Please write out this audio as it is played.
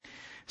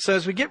So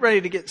as we get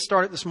ready to get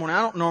started this morning, I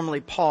don't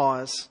normally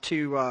pause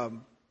to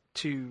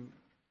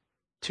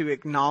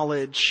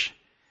acknowledge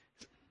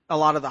a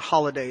lot of the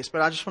holidays,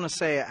 but I just want to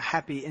say a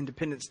happy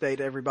Independence Day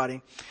to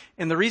everybody.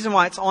 And the reason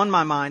why it's on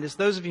my mind is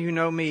those of you who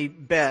know me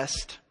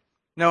best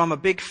know I'm a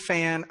big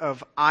fan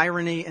of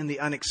irony and the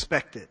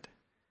unexpected.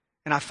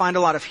 And I find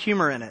a lot of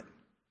humor in it.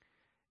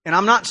 And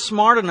I'm not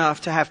smart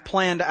enough to have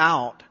planned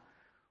out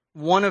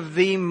one of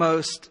the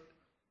most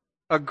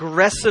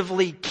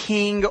aggressively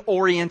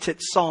king-oriented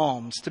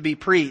psalms to be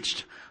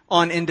preached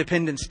on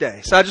Independence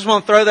Day. So I just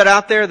want to throw that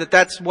out there,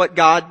 that's what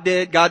God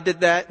did. God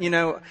did that. You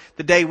know,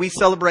 the day we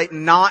celebrate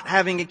not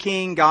having a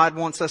king, God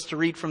wants us to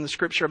read from the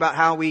scripture about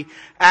how we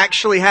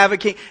actually have a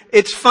king.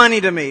 It's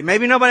funny to me.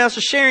 Maybe nobody else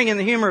is sharing in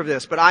the humor of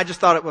this, but I just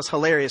thought it was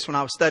hilarious when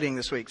I was studying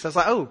this week. So I was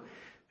like, oh,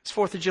 it's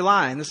 4th of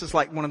July, and this is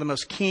like one of the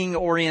most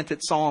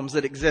king-oriented psalms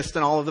that exist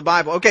in all of the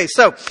Bible. Okay,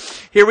 so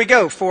here we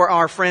go. For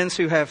our friends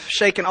who have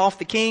shaken off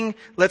the king,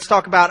 let's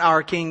talk about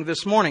our king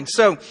this morning.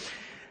 So,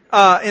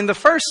 in the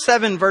first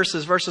 7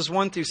 verses, verses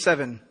 1 through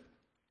 7,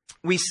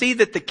 we see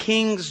that the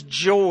king's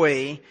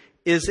joy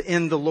is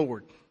in the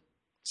Lord.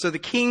 So the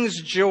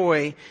king's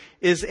joy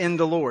is in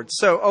the Lord.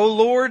 So, O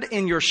Lord,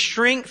 in your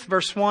strength,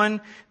 verse 1,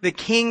 the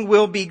king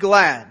will be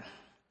glad.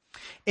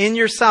 In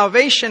your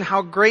salvation,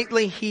 how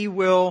greatly he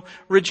will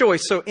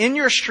rejoice. So in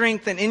your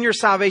strength and in your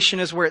salvation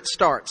is where it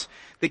starts.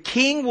 The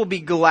king will be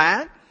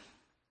glad.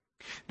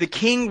 The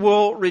king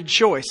will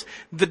rejoice.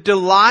 The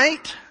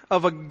delight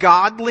of a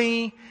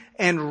godly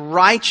and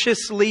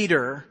righteous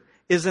leader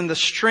is in the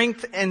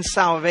strength and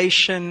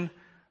salvation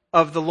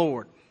of the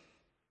Lord.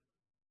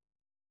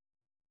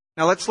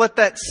 Now let's let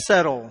that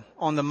settle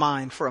on the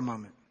mind for a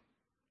moment.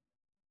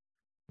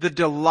 The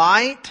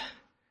delight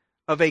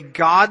of a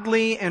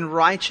godly and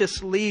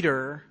righteous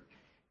leader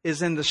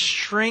is in the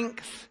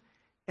strength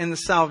and the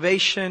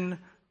salvation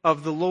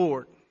of the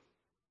Lord.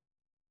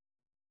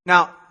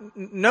 Now,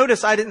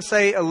 notice I didn't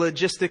say a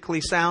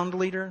logistically sound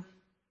leader,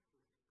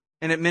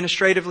 an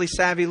administratively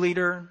savvy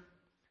leader,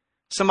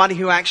 somebody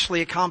who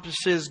actually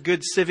accomplishes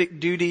good civic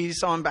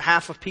duties on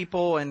behalf of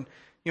people and,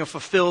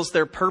 fulfills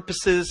their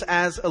purposes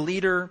as a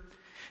leader.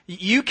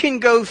 You can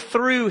go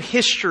through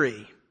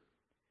history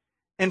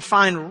and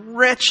find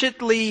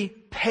wretchedly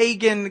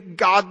pagan,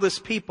 godless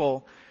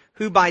people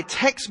who by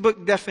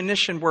textbook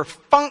definition were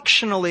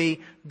functionally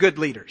good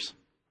leaders.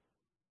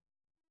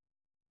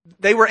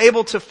 They were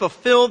able to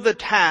fulfill the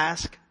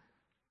task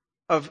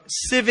of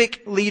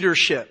civic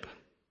leadership.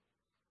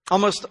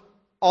 Almost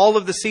all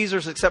of the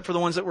Caesars, except for the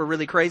ones that were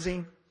really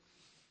crazy.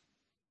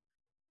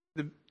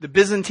 The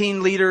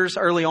Byzantine leaders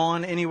early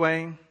on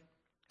anyway.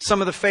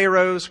 Some of the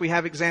pharaohs, we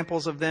have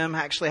examples of them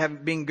actually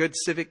being good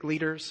civic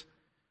leaders.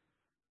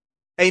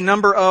 A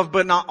number of,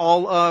 but not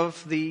all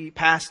of, the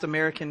past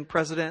American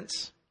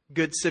presidents,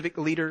 good civic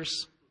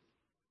leaders.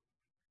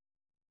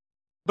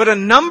 But a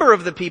number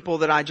of the people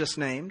that I just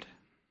named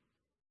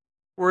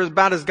were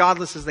about as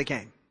godless as they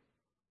came.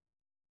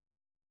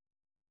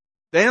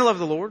 They didn't love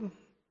the Lord.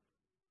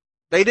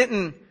 They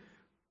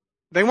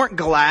weren't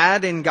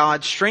glad in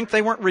God's strength.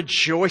 They weren't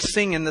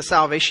rejoicing in the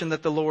salvation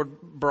that the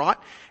Lord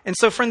brought. And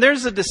so, friend,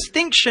 there's a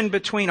distinction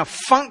between a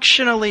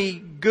functionally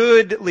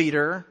good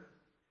leader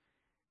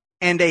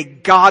and a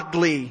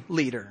godly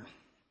leader.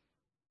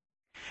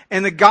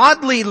 And the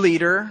godly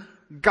leader,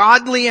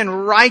 godly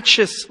and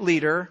righteous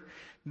leader,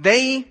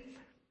 they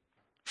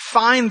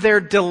find their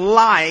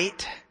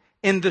delight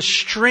in the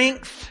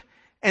strength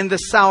and the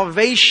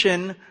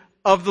salvation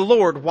of the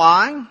Lord.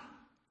 Why?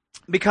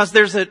 Because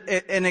there's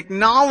an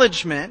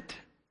acknowledgement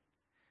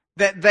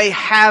that they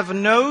have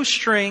no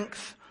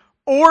strength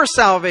or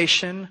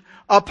salvation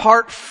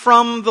apart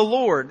from the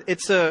Lord.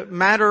 It's a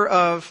matter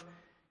of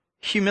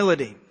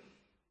humility.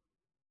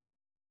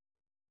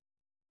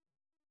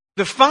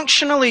 The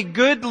functionally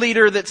good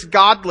leader that's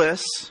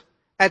godless,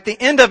 at the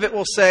end of it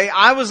will say,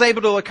 I was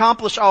able to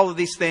accomplish all of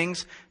these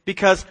things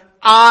because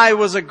I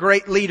was a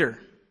great leader.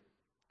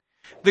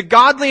 The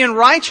godly and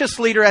righteous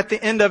leader at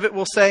the end of it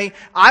will say,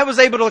 I was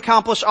able to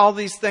accomplish all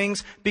these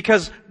things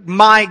because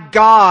my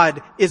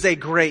God is a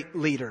great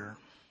leader.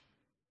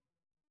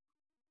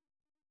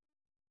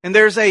 And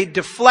there's a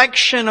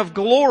deflection of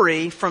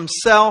glory from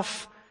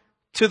self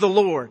to the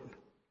Lord.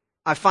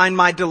 I find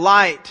my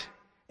delight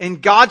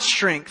in God's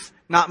strength,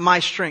 not my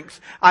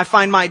strength. I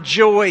find my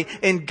joy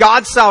in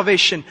God's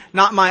salvation,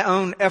 not my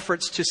own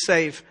efforts to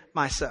save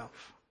myself.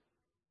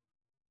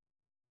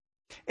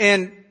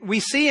 And we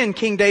see in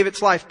King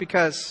David's life,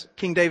 because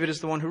King David is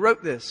the one who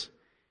wrote this,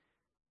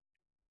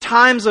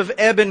 times of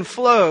ebb and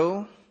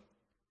flow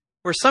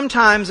where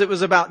sometimes it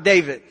was about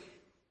David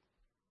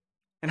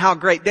and how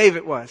great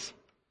David was.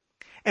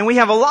 And we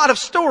have a lot of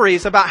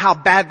stories about how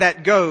bad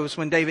that goes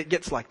when David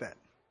gets like that.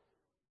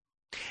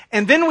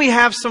 And then we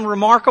have some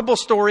remarkable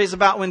stories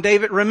about when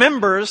David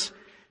remembers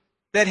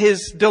that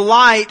his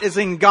delight is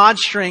in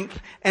God's strength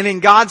and in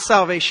God's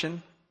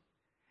salvation,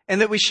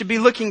 and that we should be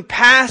looking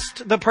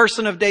past the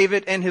person of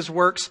David and his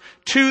works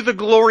to the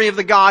glory of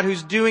the God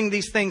who's doing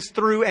these things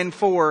through and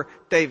for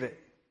David.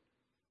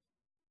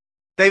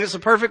 David's the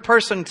perfect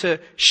person to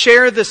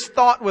share this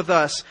thought with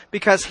us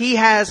because he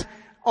has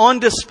on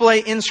display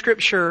in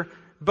Scripture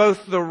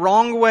both the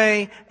wrong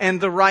way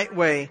and the right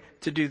way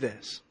to do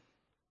this.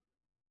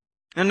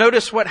 And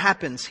notice what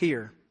happens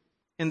here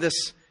in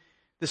this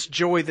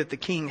joy that the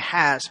king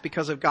has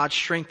because of God's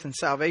strength and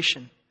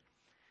salvation.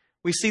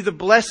 We see the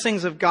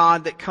blessings of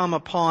God that come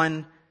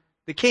upon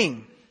the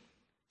king,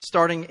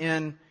 starting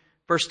in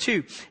verse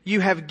 2. You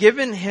have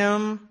given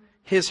him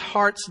his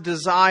heart's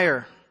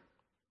desire.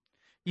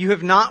 You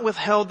have not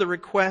withheld the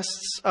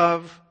requests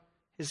of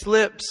his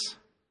lips.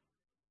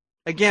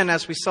 Again,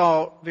 as we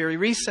saw very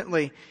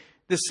recently,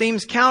 this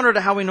seems counter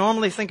to how we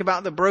normally think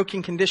about the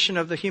broken condition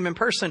of the human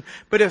person.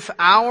 But if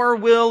our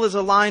will is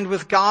aligned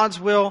with God's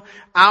will,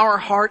 our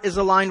heart is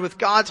aligned with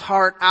God's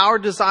heart, our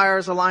desire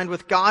is aligned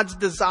with God's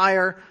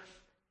desire,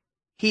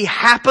 He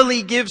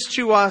happily gives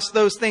to us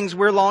those things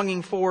we're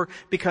longing for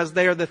because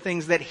they are the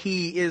things that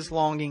He is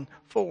longing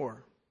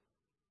for.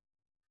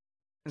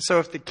 And so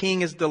if the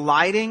king is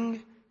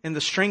delighting in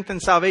the strength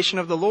and salvation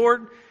of the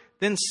Lord,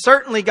 then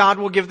certainly God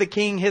will give the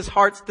king his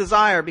heart's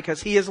desire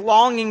because he is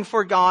longing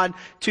for God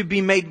to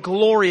be made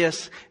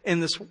glorious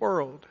in this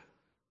world.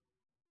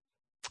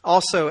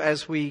 Also,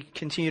 as we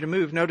continue to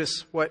move,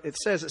 notice what it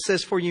says. It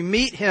says, for you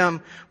meet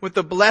him with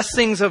the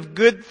blessings of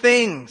good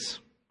things.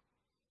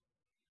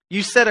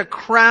 You set a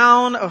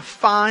crown of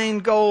fine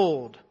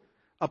gold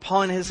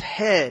upon his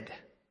head.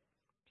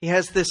 He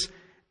has this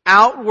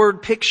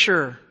outward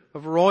picture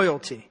of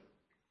royalty.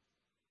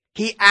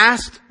 He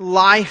asked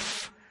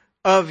life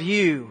of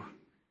you,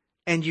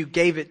 and you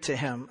gave it to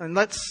him. And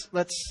let's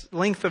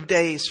length of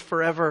days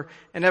forever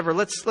and ever.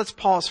 Let's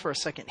pause for a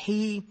second.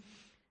 He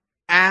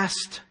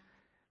asked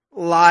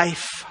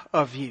life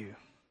of you.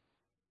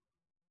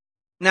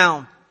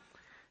 Now,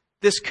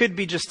 this could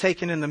be just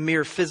taken in the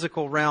mere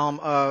physical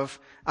realm of,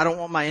 I don't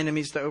want my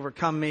enemies to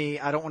overcome me.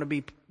 I don't want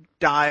to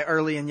die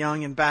early and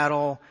young in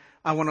battle.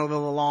 I want to live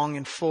a long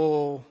and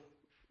full,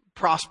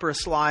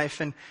 prosperous life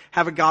and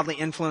have a godly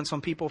influence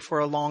on people for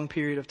a long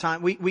period of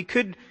time. We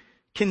could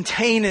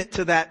contain it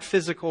to that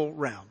physical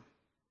realm.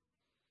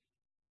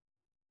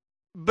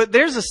 But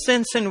there's a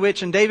sense in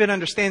which, and David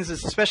understands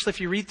this, especially if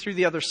you read through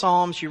the other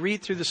Psalms, you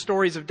read through the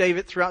stories of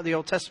David throughout the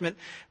Old Testament,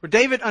 where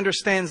David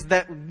understands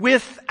that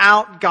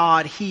without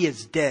God, he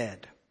is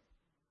dead,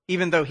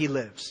 even though he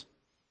lives.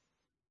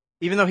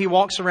 Even though he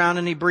walks around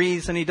and he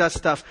breathes and he does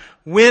stuff.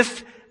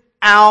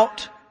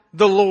 Without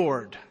the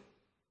Lord,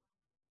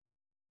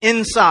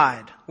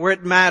 inside, where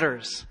it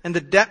matters, and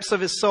the depths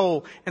of his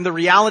soul, and the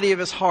reality of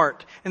his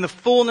heart, and the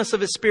fullness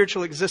of his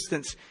spiritual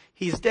existence,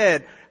 he's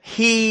dead.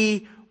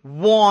 He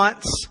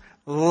wants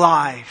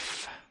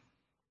life.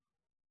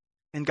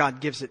 And God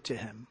gives it to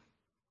him.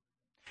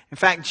 In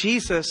fact,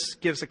 Jesus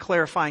gives a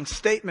clarifying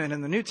statement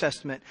in the New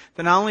Testament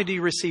that not only do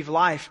you receive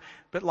life,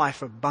 but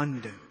life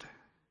abundant.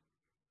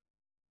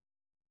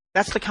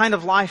 That's the kind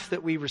of life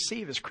that we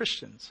receive as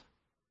Christians.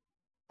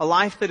 A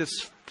life that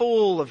is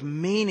full of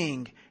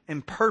meaning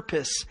and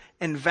purpose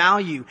and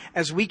value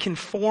as we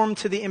conform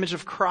to the image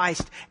of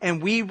Christ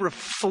and we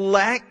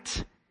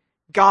reflect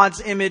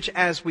God's image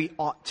as we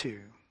ought to.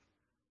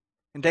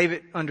 And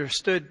David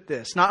understood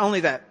this. Not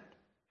only that,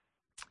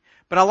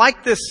 but I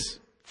like this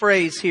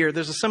phrase here.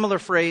 There's a similar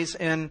phrase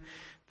in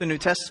the New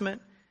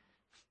Testament.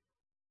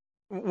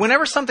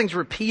 Whenever something's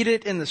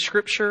repeated in the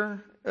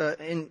Scripture,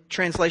 in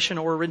translation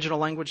or original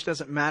language,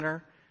 doesn't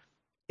matter,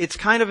 it's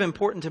kind of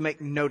important to make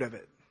note of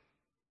it.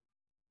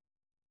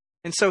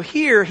 And so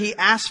here he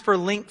asks for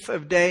length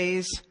of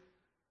days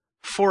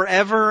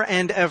forever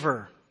and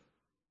ever.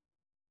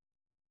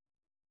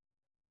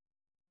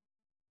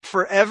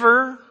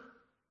 Forever,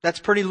 that's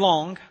pretty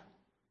long.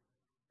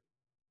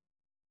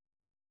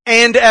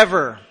 And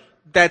ever,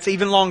 that's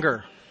even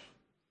longer.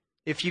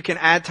 If you can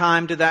add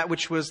time to that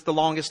which was the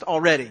longest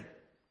already.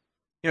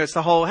 You know, it's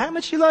the whole, how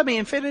much you love me,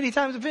 infinity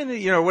times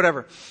infinity,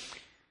 whatever.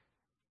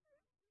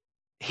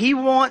 He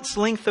wants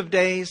length of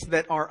days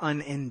that are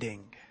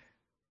unending.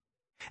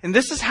 And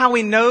this is how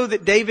we know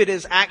that David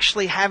is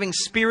actually having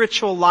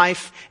spiritual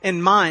life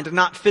in mind,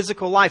 not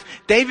physical life.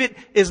 David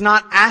is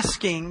not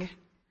asking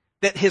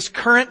that his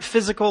current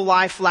physical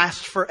life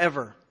lasts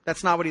forever.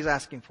 That's not what he's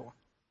asking for.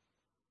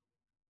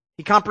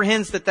 He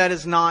comprehends that that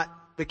is not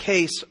the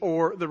case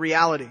or the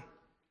reality.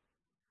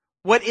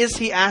 What is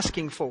he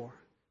asking for?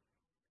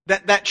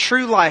 That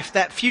true life,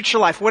 that future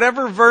life,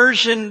 whatever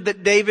version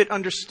that David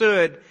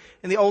understood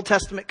in the Old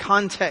Testament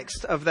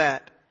context of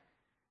that.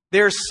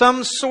 There's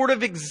some sort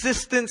of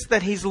existence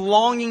that he's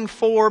longing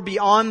for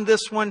beyond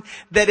this one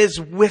that is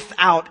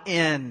without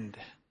end.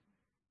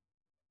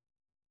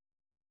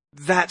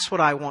 That's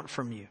what I want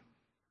from you.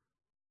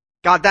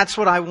 God, that's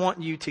what I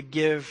want you to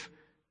give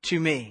to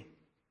me.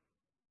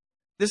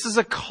 This is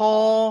a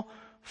call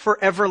for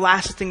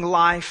everlasting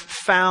life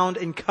found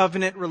in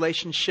covenant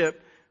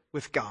relationship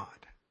with God.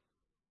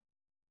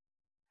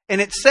 And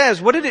it says,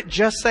 what did it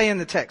just say in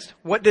the text?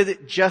 What did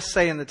it just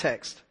say in the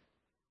text?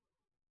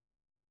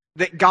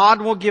 That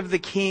God will give the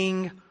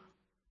king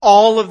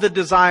all of the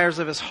desires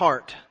of his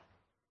heart.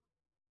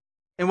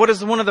 And what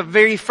is one of the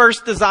very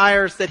first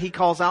desires that he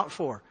calls out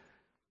for?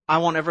 I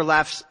want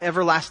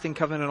everlasting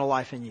covenantal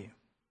life in you.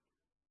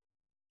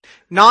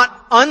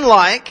 Not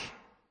unlike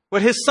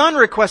what his son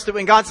requested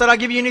when God said, I'll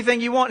give you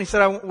anything you want. And he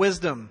said, I want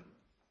wisdom.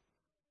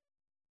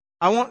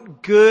 I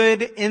want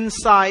good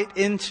insight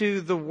into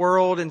the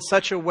world in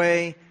such a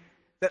way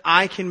that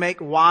I can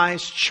make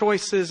wise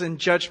choices and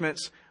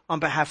judgments on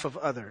behalf of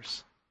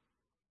others.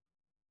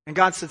 And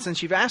God said,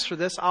 since you've asked for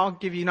this, I'll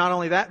give you not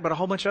only that, but a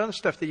whole bunch of other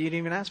stuff that you didn't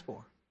even ask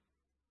for.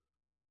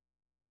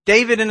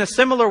 David, in a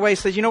similar way,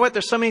 says, you know what?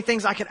 There's so many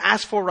things I could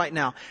ask for right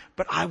now,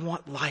 but I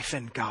want life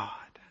in God.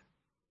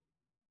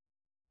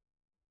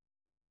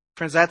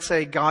 Friends, that's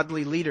a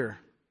godly leader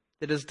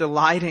that is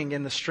delighting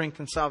in the strength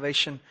and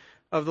salvation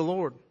of the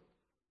Lord.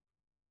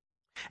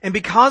 And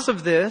because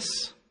of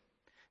this,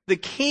 the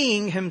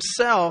king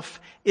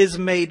himself is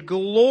made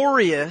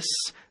glorious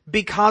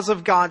because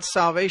of God's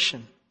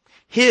salvation.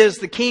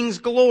 The king's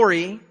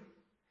glory,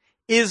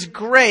 is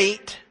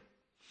great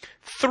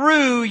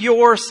through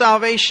your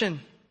salvation.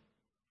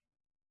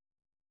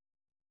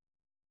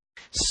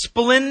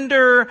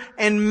 Splendor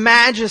and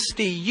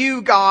majesty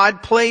you,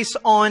 God, place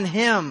on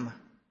him.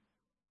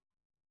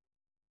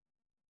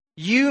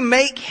 You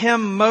make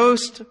him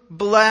most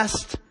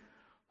blessed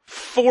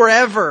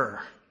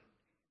forever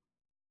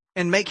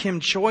and make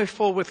him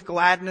joyful with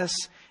gladness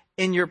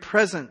in your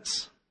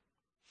presence.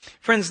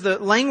 Friends, the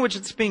language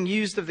that's being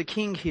used of the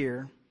king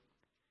here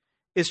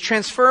is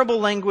transferable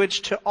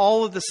language to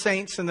all of the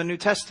saints in the New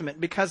Testament,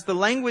 because the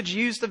language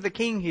used of the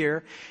king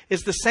here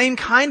is the same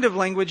kind of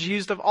language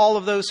used of all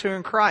of those who are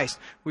in Christ.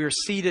 We are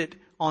seated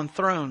on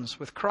thrones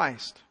with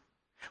Christ.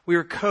 We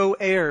are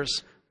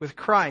co-heirs with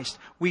Christ.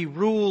 We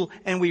rule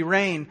and we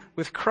reign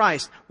with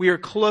Christ. We are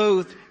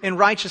clothed in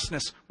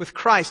righteousness with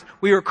Christ.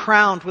 We are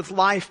crowned with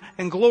life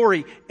and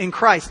glory in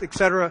Christ,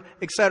 etc.,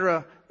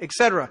 etc.,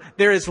 etc.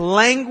 There is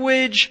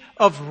language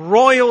of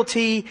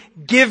royalty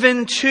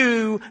given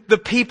to the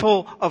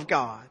people of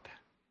God.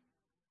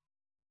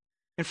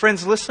 And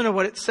friends, listen to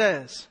what it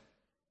says.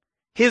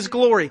 His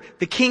glory,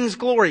 the king's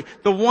glory,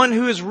 the one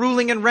who is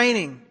ruling and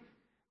reigning.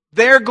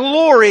 Their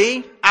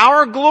glory,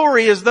 our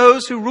glory, is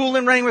those who rule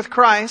and reign with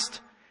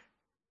Christ.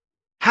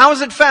 How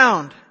is it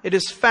found? It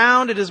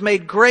is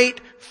made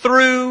great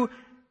through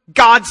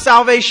God's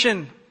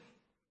salvation.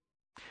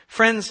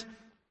 Friends,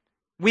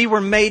 we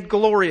were made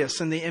glorious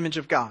in the image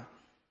of God.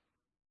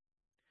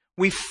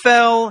 We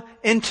fell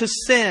into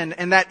sin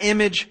and that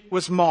image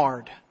was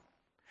marred.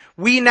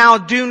 We now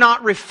do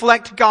not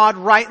reflect God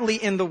rightly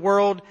in the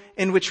world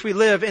in which we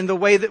live in the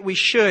way that we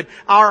should.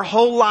 Our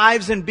whole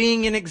lives and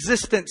being in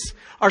existence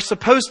are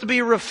supposed to be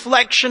a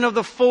reflection of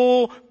the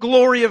full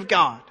glory of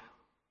God.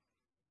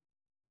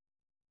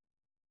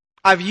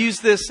 I've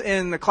used this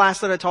in the class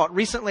that I taught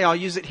recently. I'll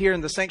use it here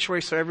in the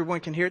sanctuary so everyone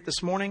can hear it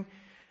this morning.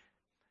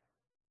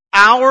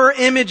 Our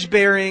image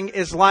bearing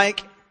is like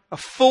a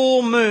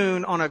full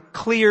moon on a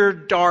clear,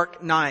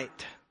 dark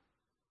night.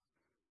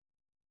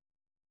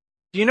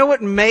 Do you know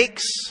what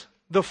makes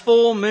the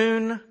full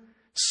moon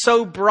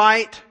so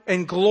bright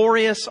and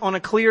glorious on a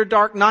clear,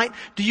 dark night?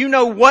 Do you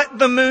know what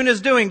the moon is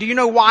doing? Do you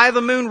know why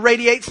the moon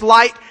radiates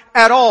light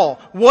at all?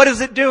 What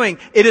is it doing?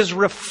 It is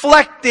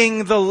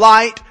reflecting the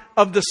light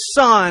of the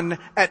sun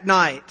at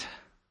night.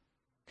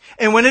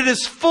 And when it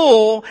is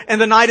full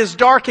and the night is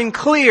dark and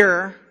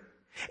clear,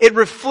 it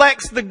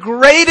reflects the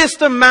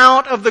greatest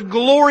amount of the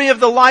glory of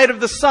the light of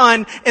the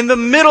sun in the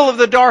middle of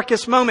the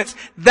darkest moments.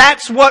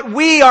 That's what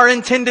we are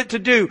intended to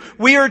do.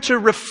 We are to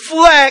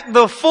reflect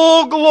the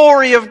full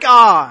glory of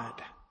God.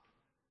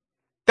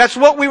 That's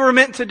what we were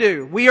meant to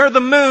do. We are the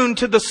moon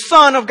to the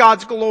sun of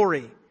God's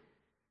glory.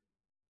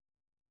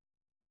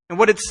 And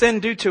what did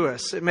sin do to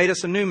us? It made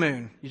us a new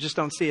moon. You just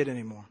don't see it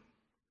anymore.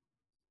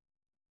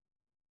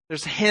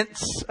 There's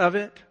hints of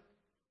it,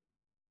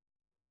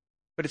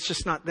 but it's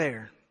just not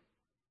there.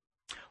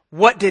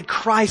 What did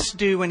Christ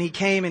do when He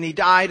came and He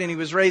died and He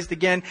was raised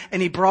again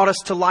and He brought us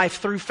to life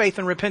through faith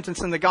and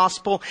repentance in the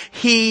gospel?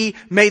 He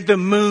made the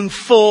moon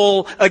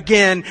full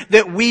again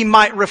that we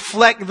might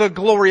reflect the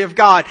glory of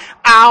God.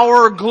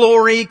 Our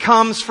glory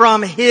comes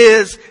from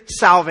His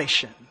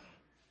salvation.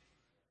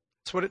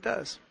 That's what it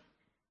does.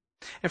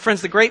 And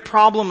friends, the great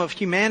problem of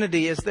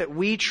humanity is that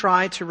we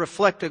try to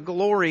reflect a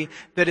glory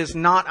that is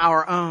not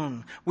our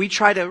own. We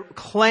try to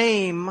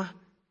claim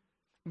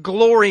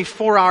glory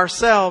for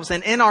ourselves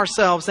and in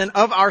ourselves and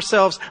of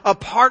ourselves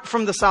apart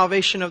from the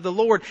salvation of the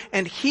Lord.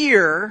 And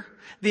here,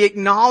 the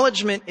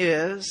acknowledgement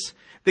is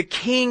the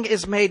King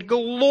is made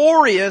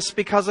glorious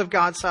because of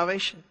God's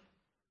salvation.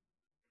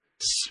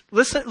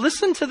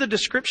 Listen to the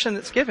description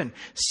that's given.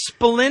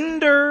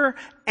 Splendor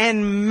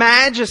and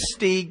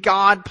majesty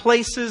God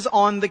places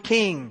on the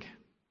King.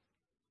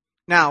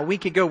 Now, we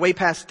could go way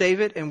past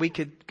David and we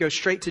could go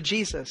straight to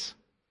Jesus.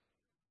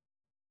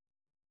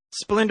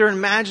 Splendor and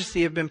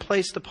majesty have been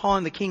placed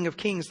upon the King of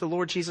Kings, the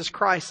Lord Jesus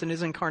Christ, in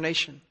His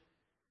incarnation.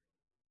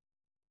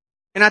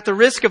 And at the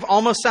risk of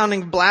almost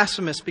sounding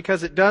blasphemous,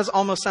 because it does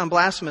almost sound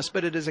blasphemous,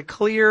 but it is a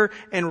clear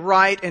and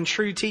right and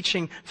true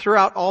teaching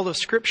throughout all of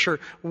Scripture,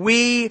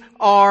 we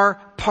are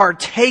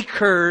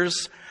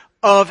partakers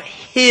of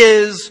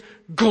His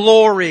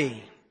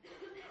glory.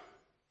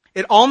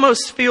 It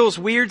almost feels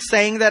weird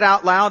saying that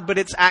out loud, but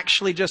it's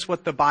actually just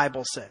what the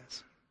Bible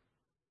says.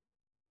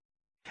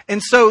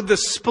 And so the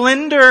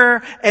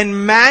splendor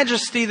and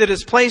majesty that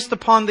is placed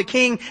upon the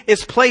King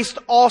is placed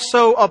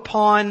also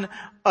upon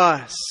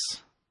us.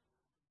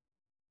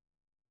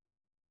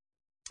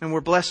 And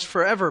we're blessed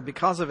forever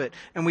because of it.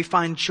 And we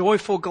find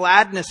joyful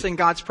gladness in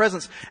God's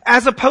presence.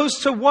 As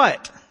opposed to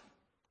what?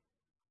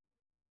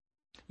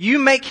 You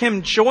make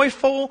Him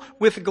joyful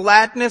with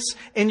gladness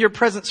in your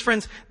presence.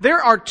 Friends, there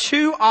are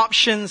two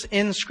options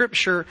in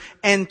Scripture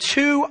and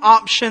two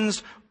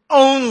options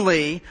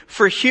only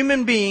for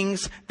human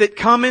beings that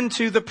come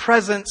into the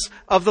presence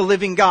of the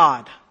living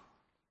God.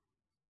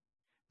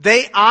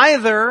 They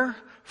either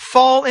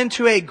fall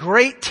into a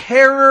great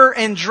terror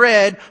and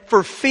dread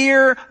for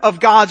fear of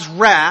God's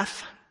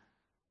wrath,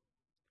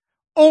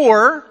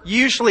 or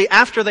usually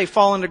after they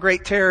fall into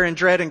great terror and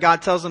dread and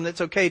God tells them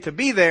it's okay to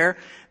be there,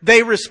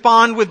 they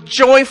respond with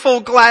joyful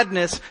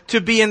gladness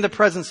to be in the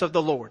presence of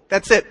the Lord.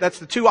 That's it. That's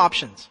the two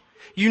options.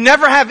 You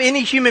never have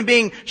any human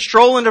being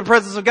stroll into the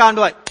presence of God and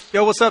be like,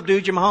 yo, what's up,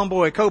 dude? You're my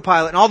homeboy,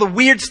 co-pilot, and all the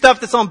weird stuff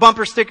that's on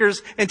bumper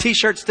stickers and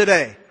t-shirts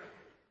today.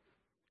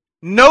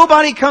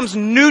 Nobody comes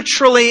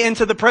neutrally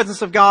into the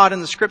presence of God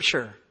in the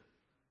Scripture.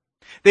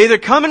 They either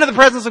come into the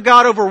presence of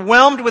God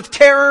overwhelmed with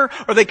terror,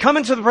 or they come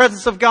into the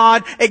presence of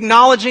God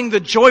acknowledging the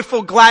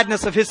joyful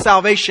gladness of His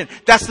salvation.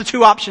 That's the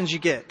two options you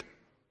get.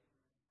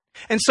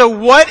 And so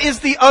what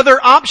is the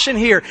other option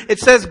here? It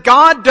says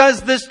God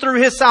does this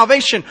through His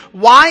salvation.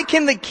 Why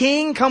can the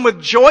King come with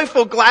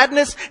joyful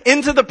gladness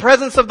into the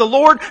presence of the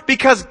Lord?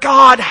 Because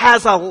God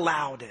has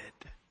allowed it.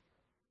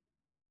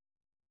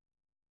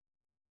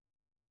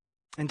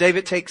 And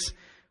David takes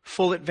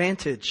full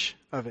advantage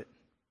of it.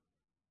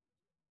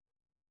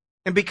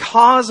 And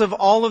because of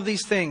all of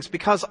these things,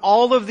 because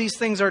all of these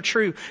things are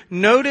true,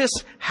 notice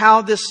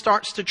how this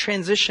starts to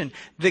transition.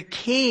 The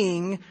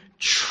King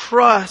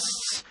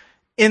trusts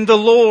in the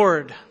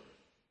Lord.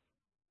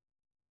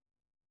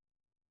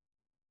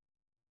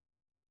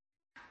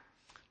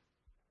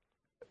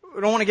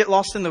 We don't want to get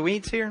lost in the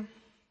weeds here.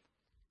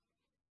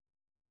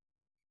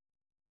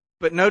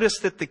 But notice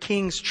that the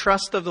King's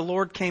trust of the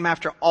Lord came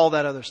after all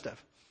that other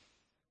stuff.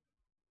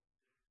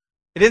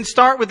 It didn't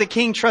start with the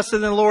King trusted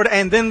in the Lord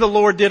and then the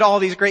Lord did all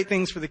these great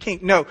things for the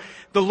King. No,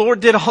 the Lord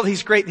did all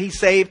these great, He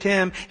saved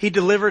him, He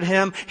delivered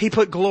him, He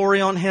put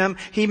glory on him,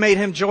 He made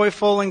him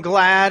joyful and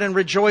glad and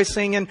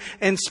rejoicing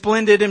and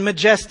splendid and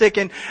majestic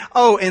and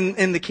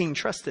the King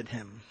trusted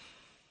him.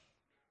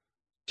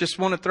 Just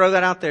want to throw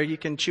that out there. You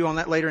can chew on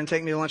that later and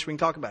take me to lunch. We can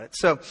talk about it.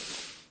 So,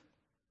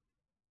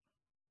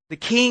 the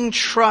King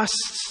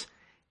trusts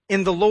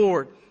in the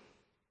Lord.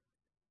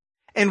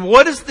 And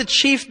what is the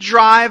chief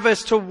drive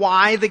as to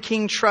why the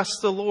King trusts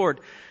the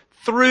Lord?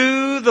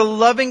 Through the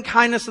loving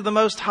kindness of the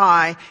Most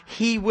High,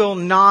 He will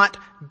not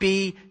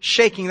be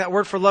shaking. That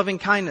word for loving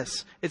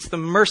kindness, it's the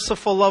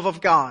merciful love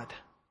of God.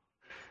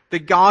 The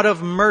God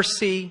of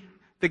mercy,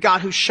 the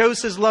God who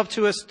shows His love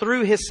to us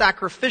through His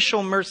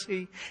sacrificial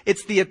mercy.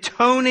 It's the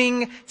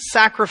atoning,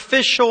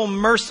 sacrificial,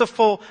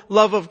 merciful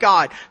love of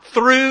God.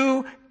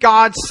 Through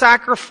God's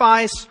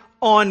sacrifice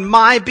on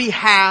my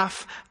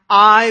behalf,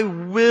 I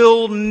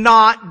will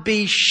not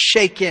be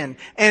shaken.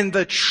 And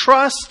the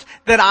trust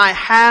that I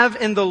have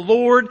in the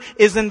Lord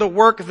is in the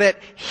work that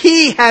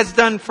He has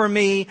done for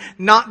me,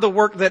 not the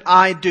work that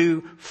I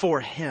do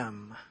for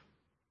Him.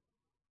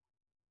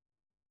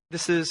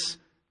 This is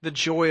the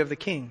joy of the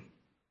King.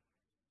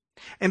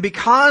 And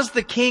because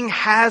the King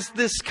has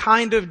this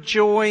kind of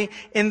joy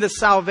in the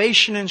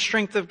salvation and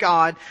strength of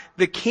God,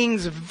 the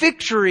King's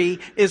victory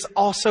is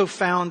also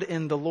found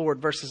in the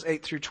Lord. Verses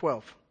 8 through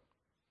 12.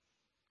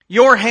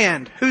 Your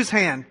hand. Whose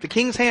hand? The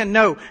King's hand?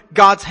 No,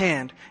 God's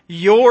hand.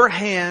 Your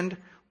hand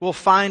will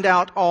find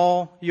out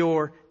all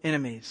your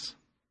enemies.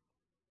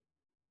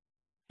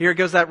 Here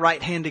goes that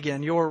right hand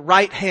again. Your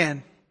right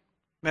hand,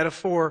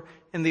 metaphor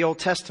in the Old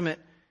Testament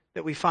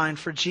that we find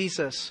for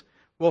Jesus,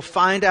 will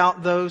find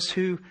out those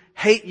who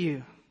hate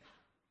you.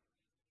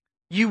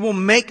 You will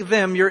make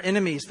them your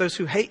enemies, those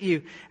who hate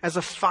you, as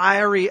a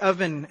fiery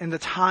oven in the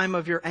time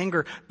of your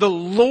anger. The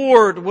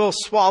Lord will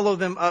swallow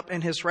them up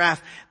in His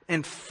wrath,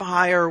 and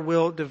fire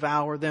will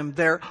devour them.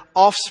 Their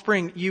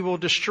offspring you will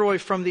destroy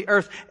from the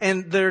earth,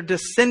 and their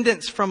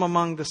descendants from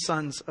among the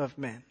sons of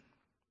men.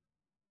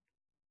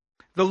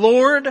 The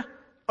Lord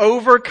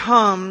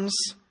overcomes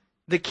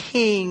the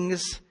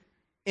King's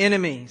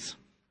enemies.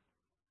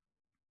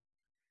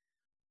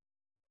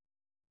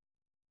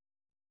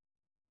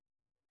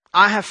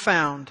 I have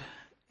found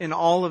in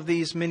all of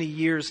these many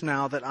years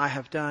now that I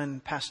have done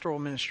pastoral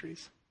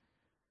ministries,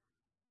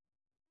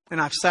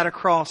 and I've sat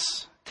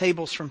across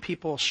tables from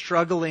people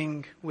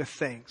struggling with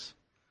things.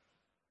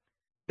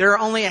 There are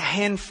only a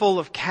handful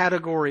of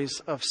categories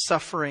of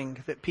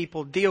suffering that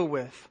people deal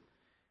with.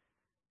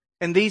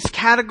 And these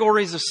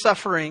categories of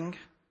suffering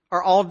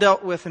are all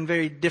dealt with in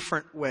very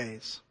different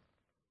ways.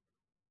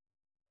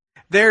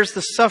 There's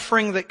the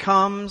suffering that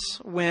comes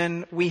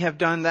when we have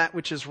done that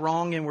which is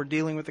wrong and we're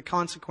dealing with the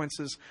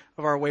consequences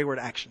of our wayward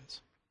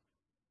actions.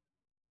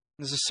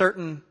 There's a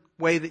certain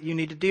way that you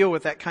need to deal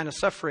with that kind of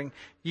suffering.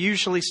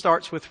 Usually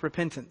starts with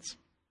repentance.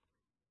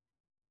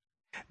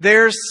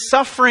 There's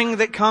suffering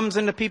that comes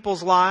into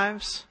people's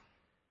lives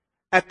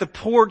at the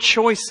poor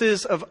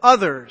choices of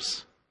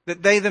others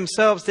that they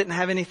themselves didn't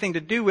have anything to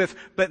do with,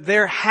 but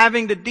they're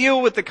having to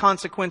deal with the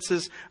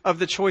consequences of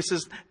the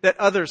choices that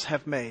others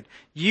have made.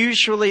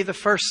 Usually the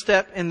first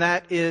step in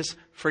that is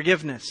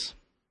forgiveness.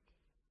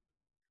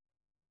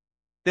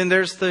 Then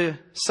there's the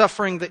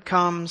suffering that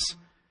comes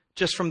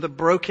just from the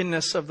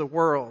brokenness of the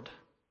world.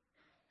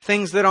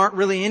 Things that aren't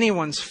really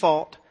anyone's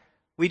fault.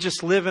 We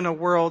just live in a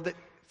world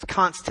that's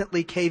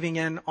constantly caving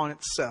in on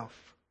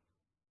itself.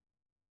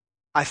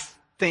 I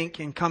think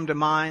and come to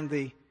mind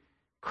the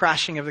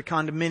crashing of the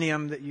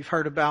condominium that you've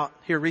heard about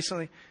here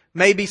recently.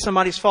 May be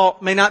somebody's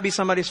fault, may not be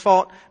somebody's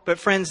fault, but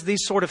friends,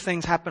 these sort of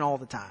things happen all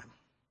the time.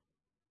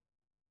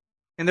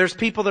 And there's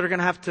people that are going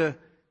to have to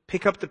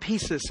pick up the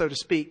pieces, so to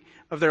speak,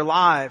 of their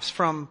lives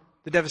from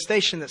the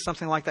devastation that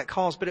something like that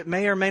caused, but it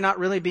may or may not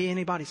really be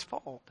anybody's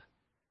fault.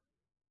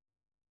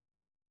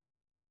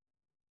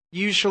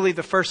 Usually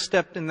the first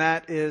step in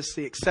that is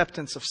the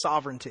acceptance of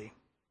sovereignty.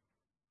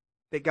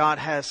 That God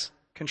has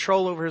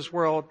control over His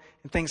world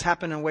and things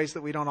happen in ways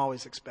that we don't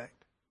always expect.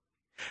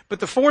 But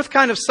the fourth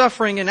kind of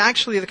suffering, and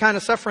actually the kind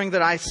of suffering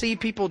that I see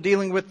people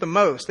dealing with the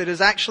most, it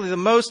is actually the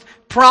most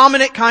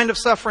prominent kind of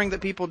suffering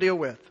that people deal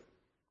with.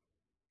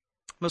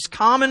 Most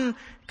common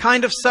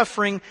kind of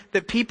suffering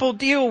that people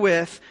deal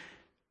with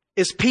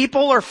is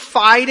people are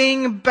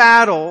fighting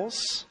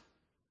battles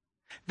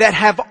that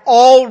have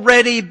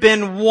already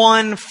been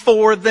won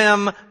for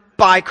them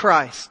by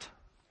Christ.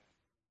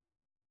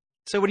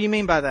 So what do you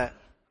mean by that?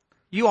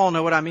 You all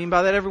know what I mean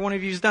by that. Every one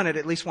of you has done it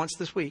at least once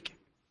this week.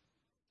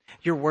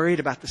 You're worried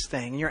about this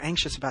thing and you're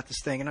anxious about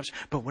this thing. And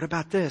but what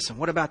about this? And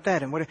what about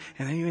that? And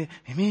then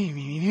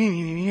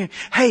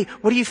hey,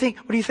 what do you think?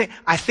 What do you think?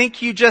 I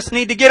think you just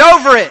need to get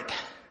over it.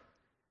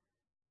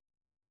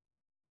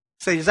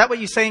 Say, is that what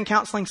you say in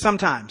counseling?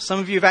 Sometimes. Some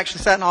of you have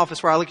actually sat in an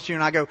office where I look at you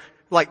and I go,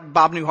 like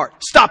Bob Newhart,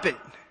 stop it.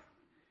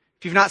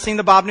 If you've not seen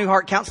the Bob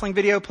Newhart counseling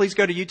video, please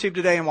go to YouTube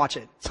today and watch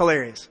it. It's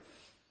hilarious.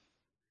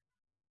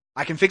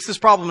 I can fix this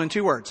problem in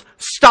 2 words.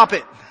 Stop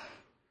it.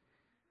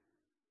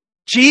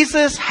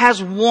 Jesus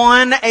has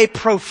won a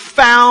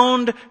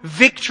profound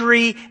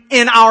victory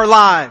in our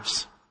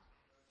lives.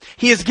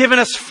 He has given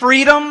us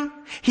freedom.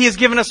 He has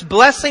given us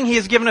blessing. He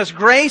has given us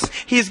grace.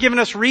 He has given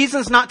us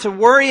reasons not to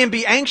worry and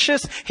be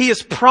anxious. He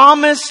has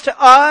promised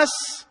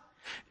us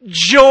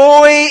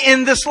joy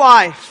in this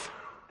life.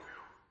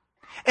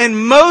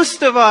 And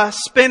most of us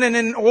spend an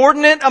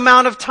inordinate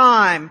amount of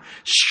time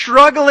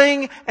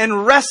struggling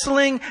and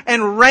wrestling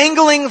and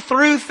wrangling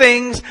through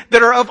things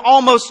that are of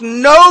almost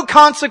no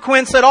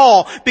consequence at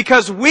all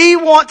because we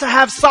want to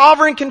have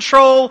sovereign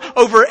control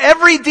over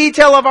every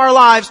detail of our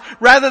lives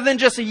rather than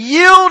just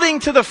yielding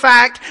to the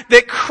fact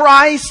that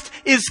Christ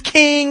is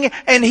King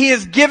and He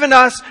has given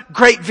us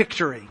great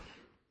victory.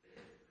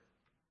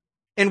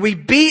 And we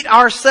beat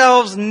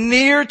ourselves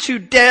near to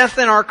death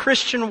in our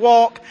Christian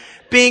walk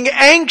being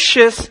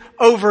anxious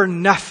over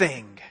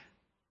nothing.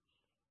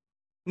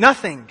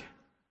 Nothing.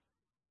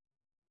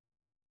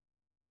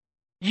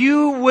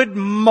 You would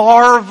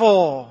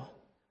marvel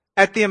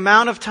at the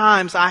amount of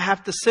times I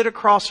have to sit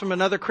across from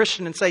another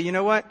Christian and say, you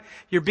know what?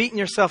 You're beating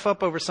yourself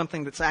up over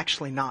something that's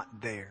actually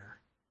not there.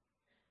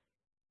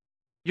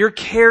 You're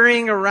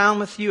carrying around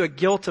with you a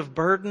guilt of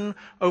burden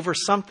over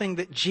something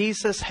that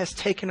Jesus has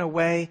taken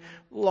away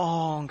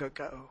long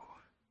ago.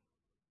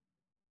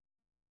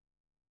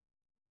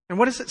 And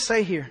what does it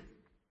say here?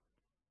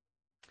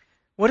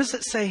 What does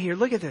it say here?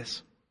 Look at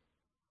this.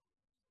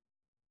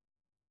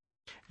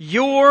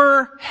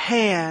 Your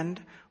hand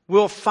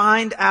will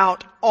find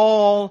out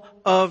all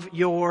of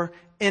your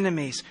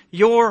enemies.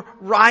 Your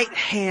right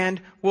hand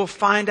will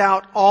find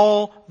out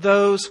all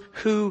those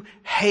who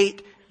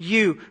hate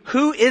you.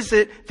 Who is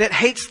it that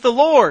hates the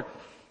Lord?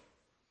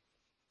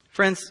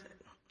 Friends,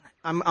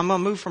 I'm going to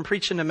move from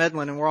preaching to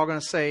meddling and we're all going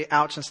to say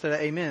ouch instead of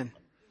amen.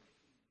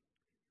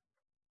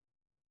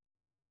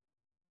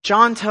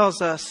 John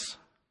tells us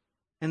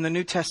in the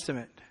New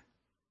Testament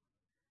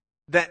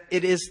that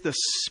it is the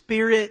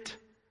spirit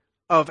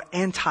of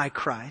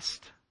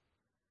Antichrist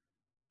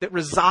that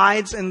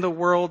resides in the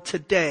world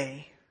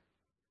today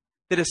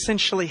that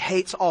essentially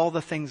hates all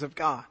the things of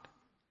God.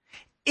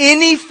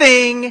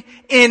 Anything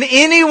in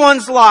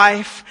anyone's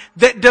life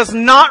that does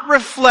not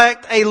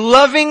reflect a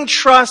loving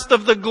trust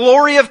of the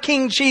glory of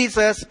King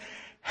Jesus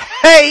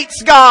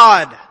hates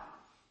God.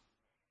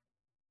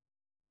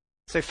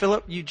 Say,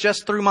 Philip, you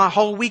just threw my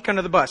whole week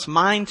under the bus.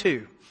 Mine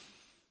too.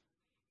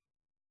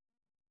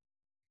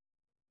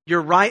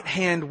 Your right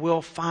hand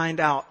will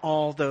find out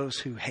all those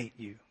who hate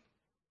you.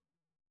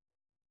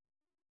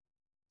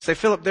 Say,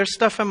 Philip, there's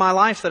stuff in my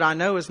life that I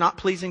know is not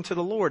pleasing to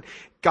the Lord.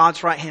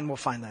 God's right hand will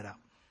find that out.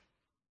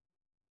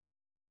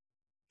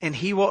 and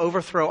He will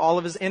overthrow all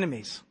of His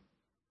enemies.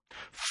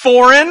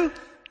 Foreign,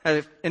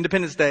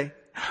 Independence Day,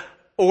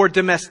 or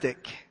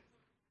domestic.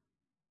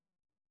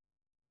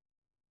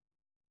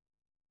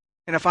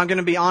 And if I'm going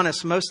to be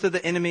honest, most of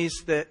the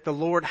enemies that the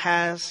Lord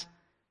has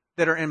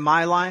that are in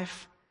my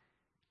life,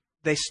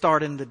 they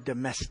start in the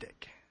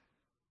domestic.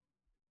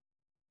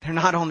 They're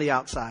not on the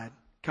outside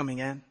coming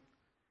in.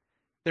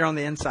 They're on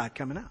the inside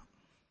coming out.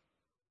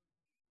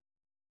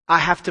 I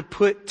have to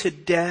put to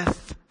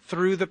death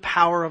through the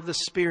power of the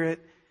Spirit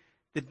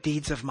the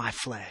deeds of my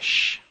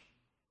flesh.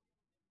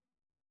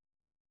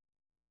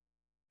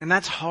 And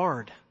that's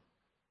hard.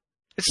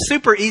 It's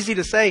super easy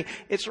to say.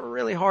 It's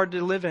really hard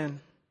to live in.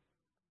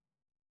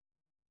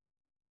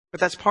 But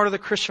that's part of the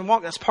Christian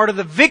walk. That's part of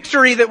the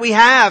victory that we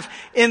have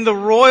in the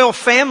royal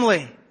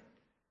family.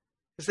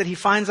 Is that He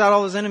finds out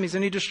all His enemies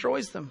and He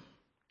destroys them.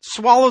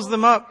 Swallows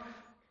them up.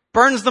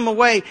 Burns them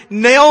away.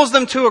 Nails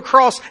them to a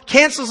cross.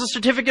 Cancels the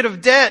certificate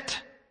of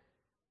debt.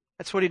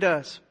 That's what He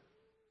does.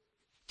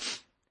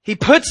 He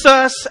puts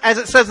us, as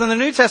it says in the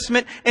New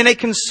Testament, in a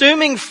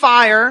consuming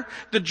fire.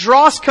 The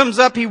dross comes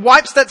up. He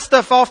wipes that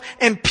stuff off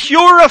and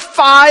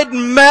purified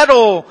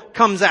metal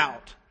comes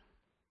out.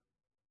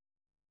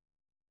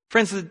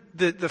 Friends,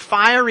 the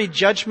fiery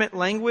judgment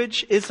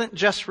language isn't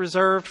just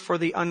reserved for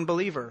the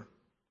unbeliever.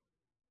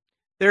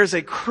 There's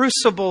a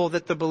crucible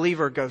that the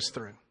believer goes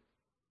through.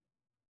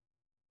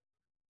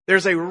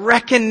 There's a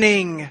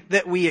reckoning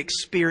that we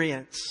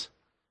experience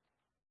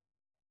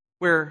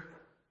where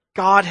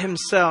God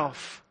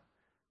Himself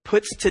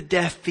puts to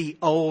death the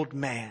old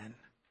man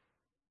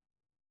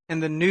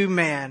and the new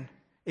man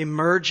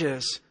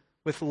emerges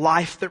with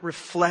life that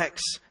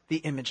reflects the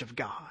image of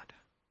God.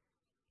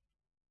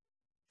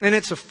 And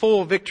it's a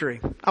full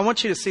victory. I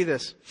want you to see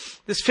this.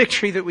 This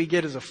victory that we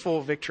get is a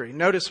full victory.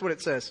 Notice what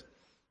it says.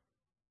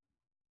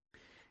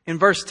 In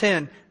verse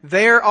 10,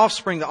 their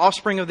offspring, the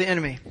offspring of the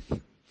enemy,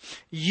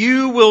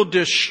 you will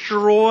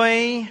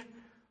destroy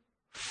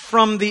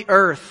from the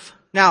earth.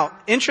 Now,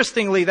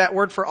 interestingly, that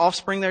word for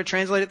offspring there,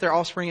 translated their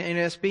offspring in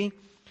NASB,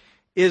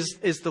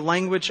 is the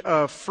language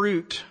of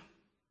fruit.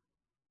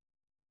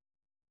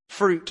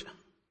 Fruit.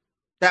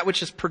 That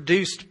which is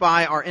produced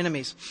by our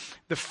enemies.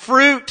 The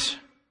fruit,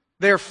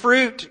 their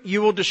fruit,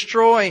 you will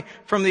destroy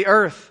from the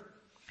earth.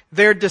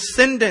 Their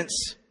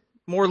descendants,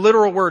 more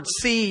literal word,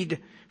 seed,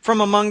 from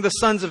among the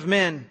sons of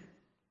men.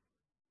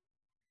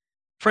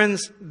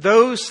 Friends,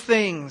 those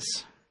things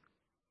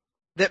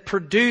that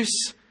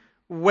produce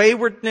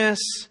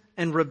waywardness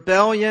and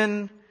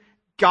rebellion,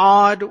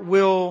 God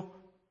will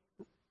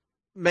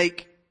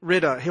make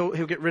rid of.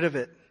 He'll get rid of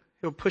it.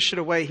 He'll push it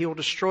away. He will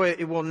destroy it.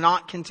 It will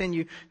not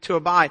continue to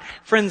abide.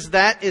 Friends,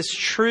 that is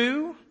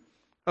true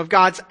of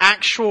God's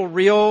actual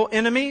real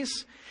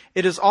enemies.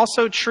 It is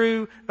also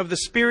true of the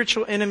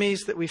spiritual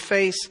enemies that we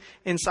face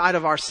inside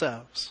of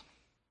ourselves.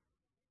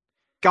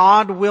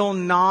 God will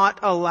not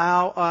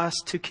allow us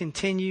to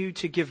continue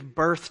to give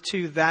birth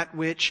to that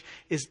which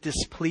is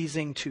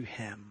displeasing to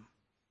Him.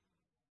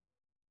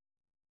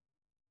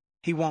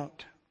 He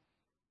won't.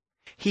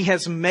 He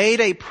has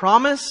made a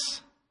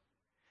promise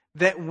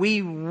that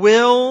we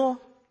will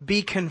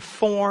be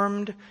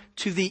conformed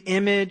to the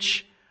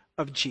image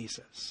of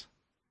Jesus.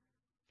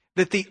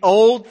 That the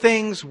old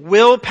things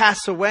will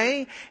pass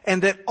away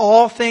and that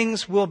all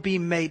things will be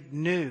made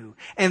new.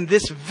 And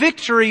this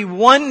victory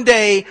one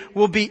day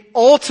will be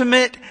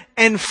ultimate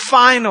and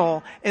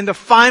final in the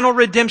final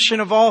redemption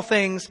of all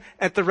things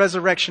at the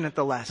resurrection at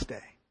the last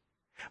day.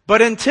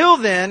 But until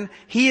then,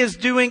 He is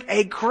doing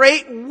a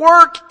great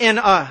work in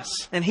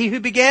us. And He who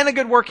began a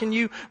good work in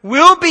you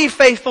will be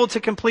faithful to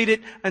complete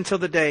it until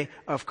the day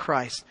of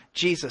Christ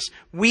Jesus.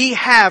 We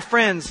have,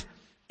 friends,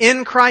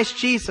 in Christ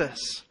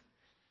Jesus,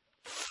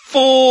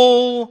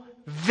 full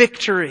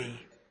victory.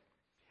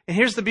 And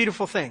here's the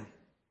beautiful thing.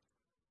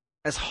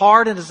 As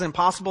hard and as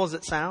impossible as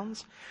it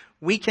sounds,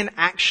 we can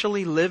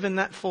actually live in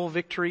that full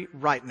victory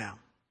right now.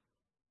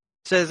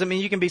 So does it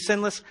mean you can be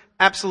sinless?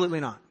 Absolutely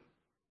not.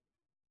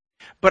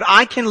 But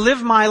I can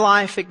live my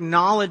life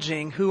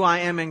acknowledging who I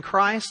am in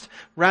Christ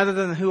rather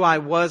than who I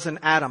was in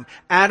Adam.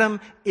 Adam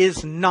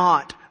is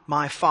not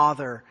my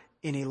father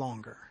any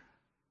longer.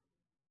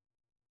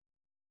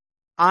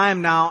 I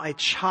am now a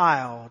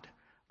child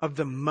of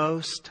the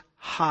Most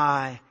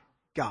High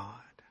God.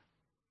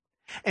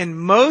 And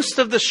most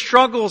of the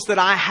struggles that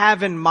I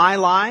have in my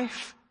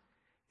life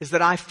is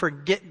that I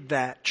forget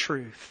that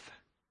truth.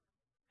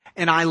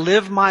 And I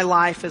live my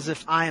life as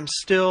if I am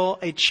still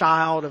a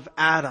child of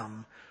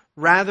Adam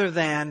rather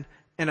than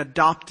an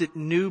adopted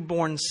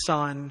newborn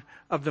son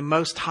of the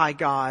Most High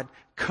God,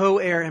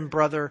 co-heir and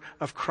brother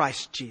of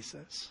Christ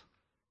Jesus.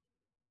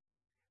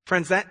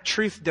 Friends, that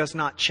truth does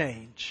not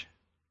change.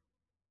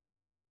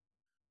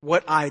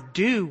 What I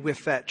do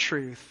with that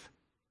truth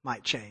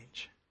might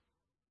change.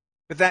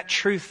 But that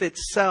truth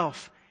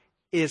itself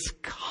is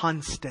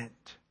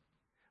constant.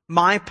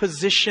 My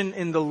position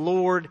in the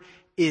Lord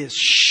is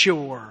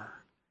sure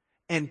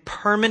and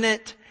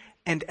permanent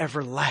and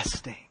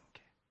everlasting.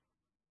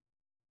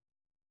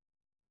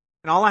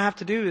 And all I have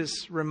to do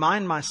is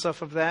remind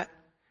myself of that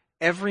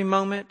every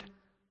moment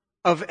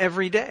of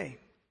every day.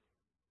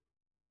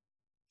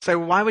 So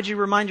why would you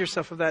remind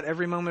yourself of that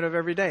every moment of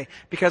every day?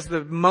 Because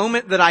the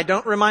moment that I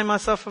don't remind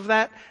myself of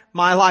that,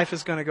 my life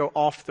is going to go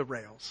off the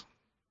rails.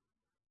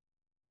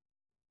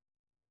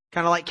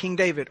 Kind of like King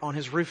David on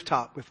his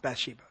rooftop with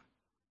Bathsheba.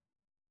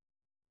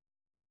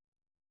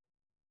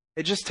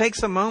 It just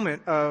takes a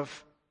moment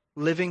of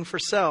living for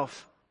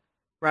self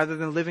rather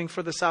than living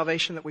for the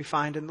salvation that we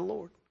find in the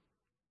Lord.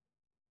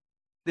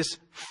 This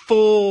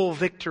full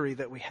victory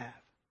that we have.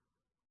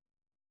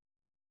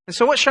 And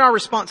so what should our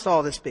response to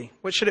all this be?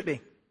 What should it be?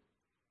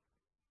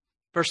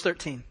 Verse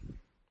 13.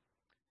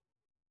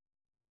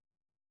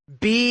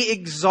 Be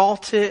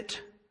exalted,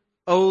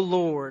 O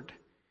Lord,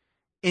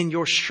 in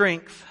your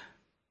strength.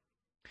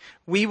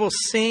 We will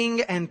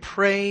sing and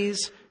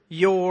praise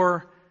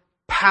your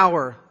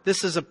power.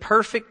 This is a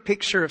perfect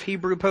picture of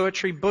Hebrew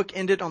poetry,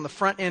 bookended on the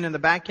front end and the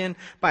back end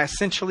by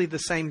essentially the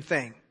same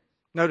thing.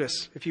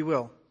 Notice, if you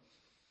will.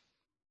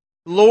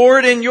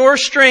 Lord, in your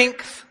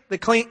strength, the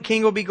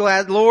king will be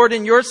glad. Lord,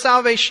 in your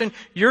salvation,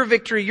 your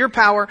victory, your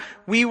power,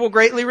 we will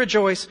greatly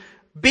rejoice.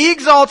 Be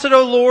exalted,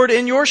 O Lord,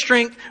 in your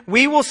strength.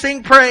 We will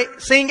sing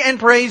and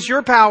praise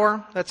your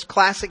power. That's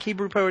classic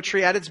Hebrew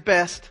poetry at its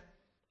best.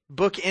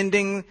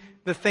 Bookending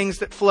the things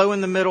that flow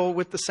in the middle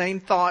with the same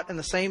thought and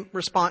the same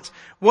response.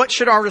 What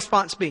should our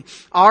response be?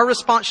 Our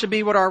response should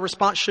be what our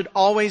response should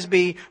always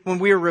be when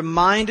we are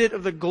reminded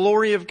of the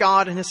glory of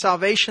God and His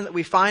salvation that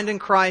we find in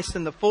Christ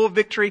and the full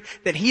victory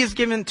that He has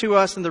given to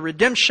us and the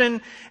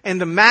redemption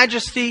and the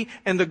majesty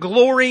and the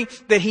glory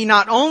that He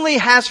not only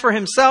has for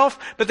Himself,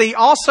 but that He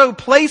also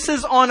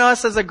places on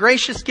us as a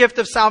gracious gift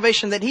of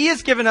salvation that He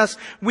has given us.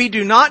 We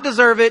do not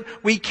deserve it.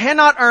 We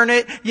cannot earn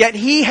it. Yet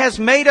He has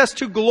made us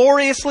to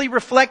gloriously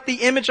reflect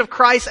the image of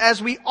Christ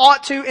as we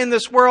ought to in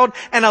this world,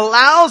 and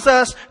allows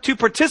us to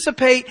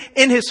participate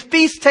in His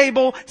feast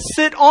table,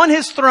 sit on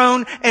His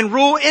throne, and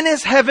rule in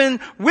His heaven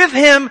with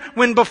Him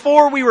when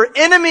before we were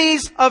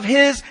enemies of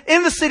His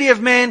in the city of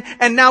man,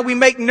 and now we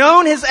make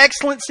known His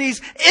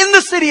excellencies in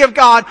the city of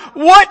God.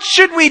 What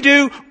should we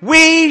do?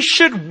 We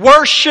should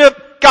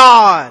worship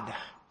God.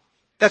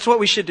 That's what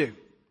we should do.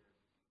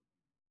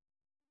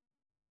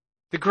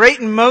 The great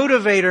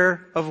motivator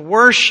of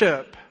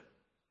worship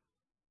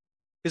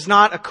is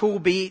not a cool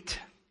beat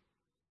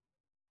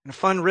and a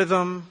fun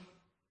rhythm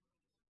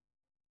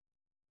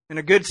and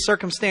a good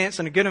circumstance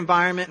and a good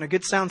environment and a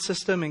good sound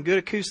system and good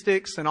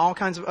acoustics and all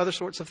kinds of other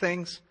sorts of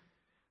things.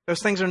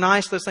 Those things are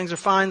nice. Those things are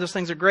fine. Those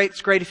things are great.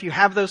 It's great if you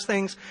have those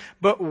things.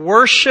 But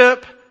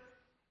worship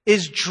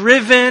is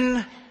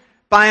driven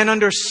by an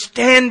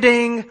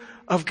understanding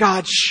of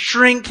God's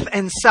strength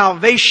and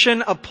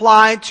salvation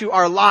applied to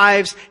our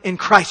lives in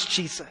Christ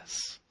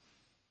Jesus.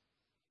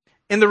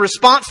 In the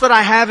response that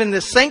I have in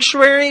this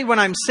sanctuary when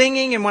I'm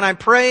singing and when I'm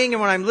praying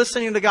and when I'm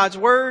listening to God's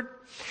Word,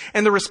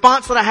 and the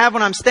response that I have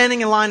when I'm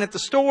standing in line at the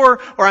store,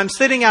 or I'm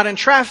sitting out in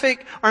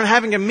traffic, or I'm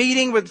having a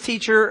meeting with a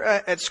teacher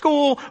at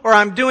school, or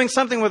I'm doing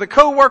something with a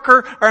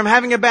coworker, or I'm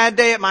having a bad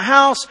day at my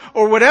house,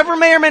 or whatever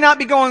may or may not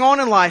be going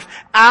on in life,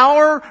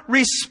 our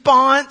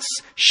response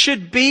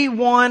should be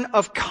one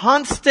of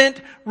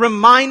constant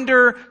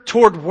reminder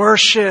toward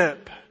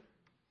worship.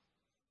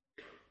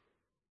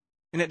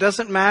 And it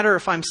doesn't matter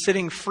if I'm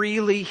sitting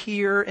freely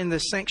here in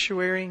this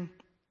sanctuary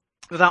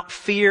without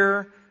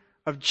fear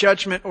of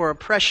judgment or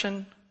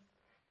oppression,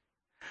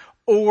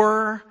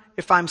 or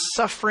if I'm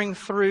suffering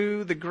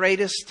through the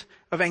greatest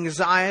of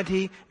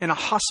anxiety in a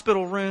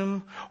hospital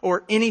room,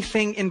 or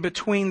anything in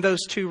between those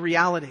two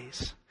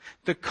realities.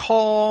 The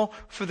call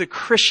for the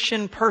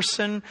Christian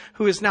person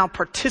who is now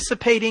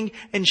participating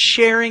and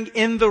sharing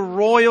in the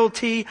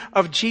royalty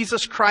of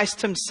Jesus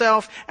Christ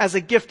Himself as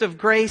a gift of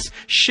grace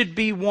should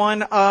be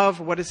one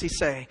of, what does He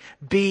say?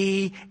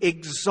 Be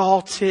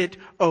exalted,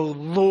 O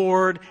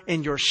Lord,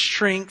 in your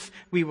strength.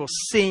 We will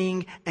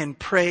sing and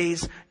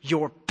praise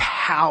your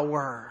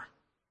power.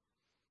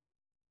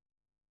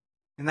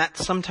 And that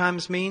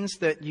sometimes means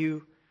that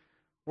you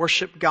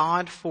worship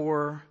God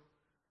for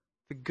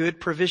the good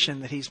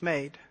provision that He's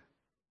made.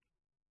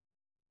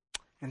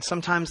 And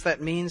sometimes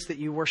that means that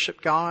you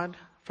worship God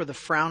for the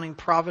frowning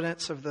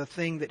providence of the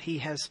thing that He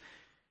has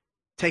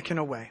taken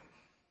away.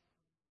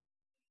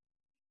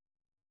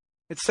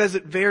 It says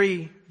it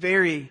very,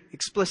 very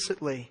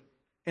explicitly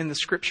in the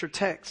scripture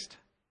text.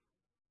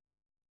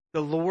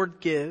 The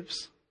Lord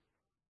gives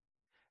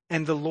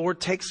and the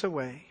Lord takes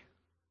away.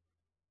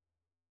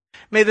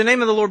 May the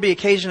name of the Lord be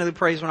occasionally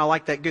praised when I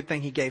like that good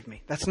thing He gave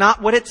me. That's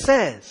not what it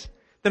says.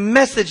 The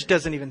message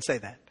doesn't even say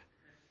that.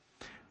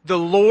 The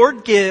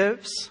Lord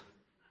gives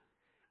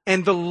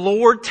and the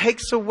Lord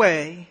takes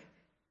away.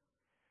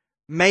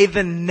 May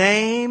the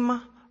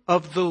name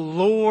of the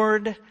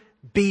Lord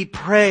be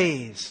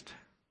praised.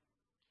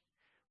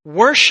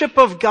 Worship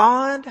of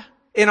God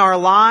in our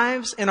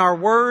lives, in our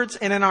words,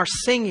 and in our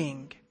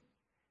singing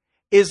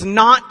is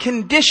not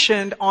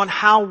conditioned on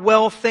how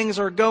well things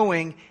are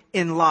going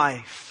in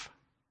life.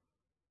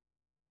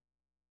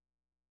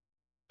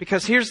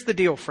 Because here's the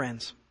deal,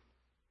 friends.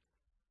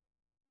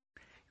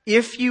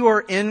 If you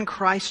are in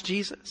Christ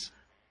Jesus,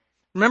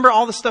 remember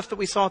all the stuff that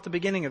we saw at the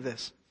beginning of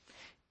this.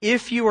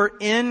 if you are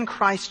in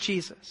Christ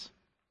Jesus,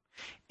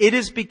 it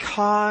is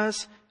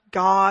because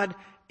God,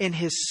 in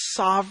His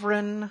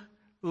sovereign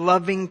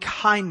loving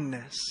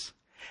kindness,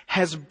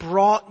 has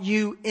brought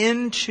you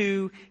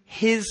into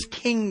His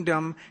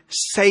kingdom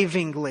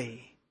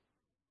savingly.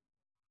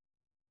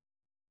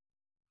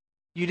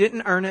 You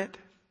didn't earn it.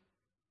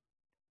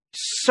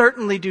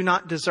 Certainly do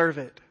not deserve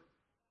it.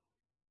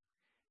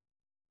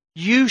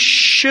 You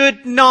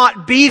should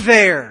not be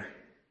there.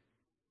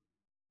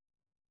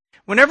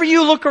 Whenever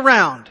you look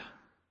around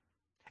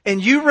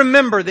and you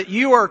remember that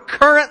you are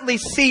currently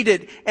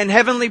seated in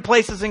heavenly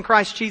places in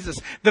Christ Jesus,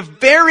 the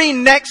very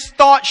next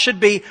thought should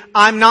be,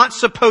 I'm not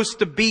supposed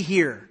to be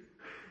here.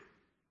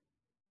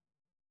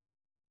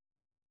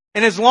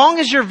 And as long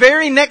as your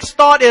very next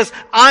thought is,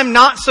 I'm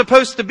not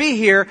supposed to be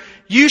here,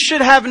 you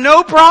should have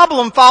no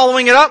problem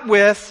following it up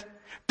with,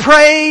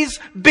 praise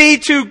be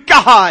to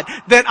God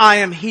that I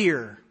am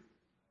here.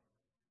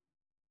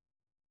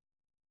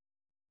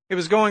 It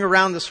was going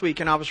around this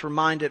week and I was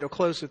reminded, I'll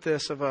close with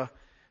this, of a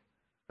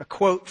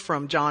quote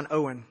from John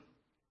Owen.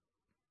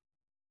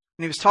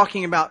 And he was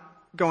talking about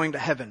going to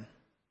heaven.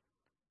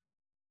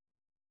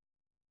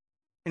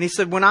 And he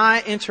said, when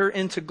I enter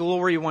into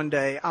glory one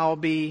day, I'll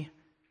be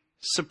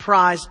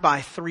surprised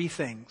by three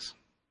things.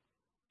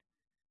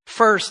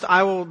 First,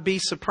 I will be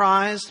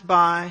surprised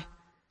by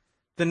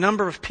the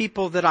number of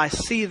people that I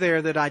see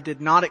there that I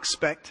did not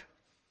expect.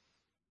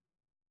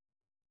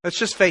 Let's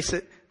just face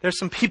it. There's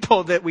some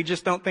people that we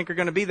just don't think are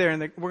going to be there, and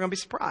we're going to be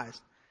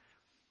surprised.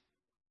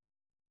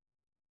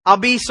 I'll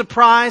be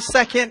surprised,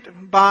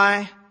 second,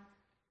 by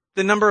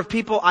the number of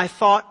people I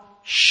thought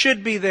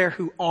should be there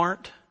who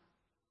aren't.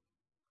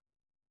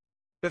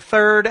 But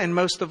third, and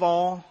most of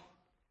all,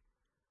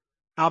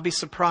 I'll be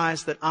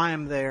surprised that I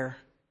am there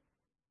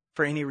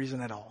for any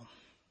reason at all.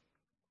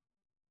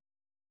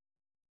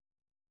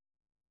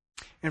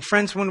 And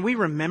friends, when we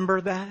remember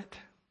that,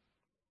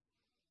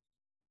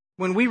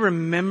 when we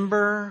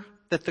remember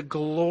that the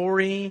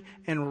glory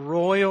and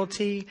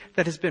royalty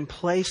that has been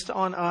placed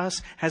on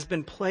us has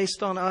been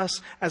placed on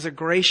us as a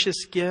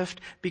gracious gift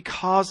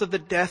because of the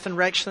death and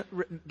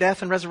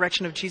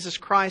resurrection of Jesus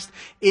Christ,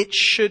 it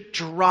should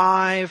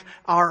drive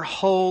our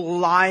whole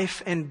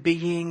life and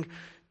being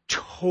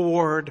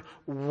toward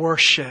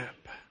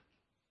worship.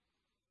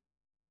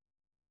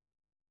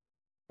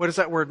 What does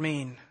that word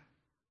mean?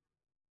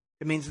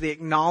 It means the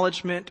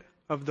acknowledgement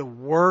of the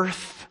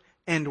worth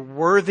and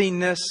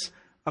worthiness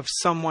of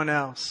someone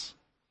else.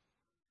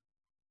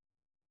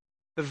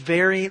 The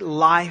very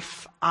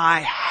life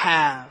I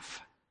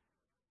have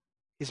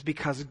is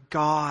because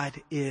God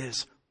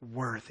is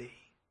worthy.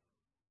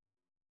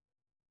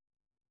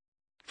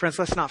 Friends,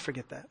 let's not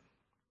forget that.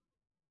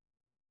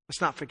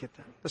 Let's not forget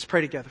that. Let's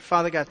pray together.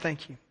 Father God,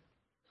 thank you.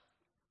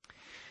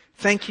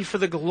 Thank you for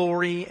the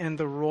glory and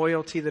the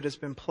royalty that has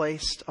been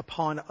placed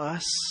upon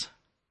us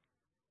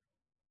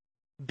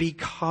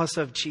because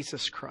of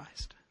Jesus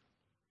Christ.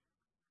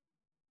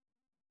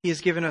 He has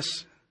given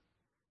us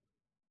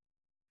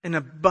an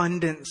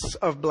abundance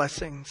of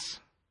blessings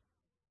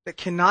that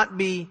cannot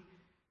be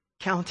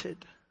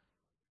counted.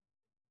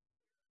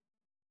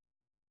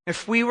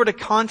 If we were to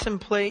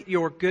contemplate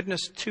your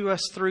goodness to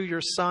us through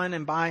your Son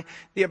and by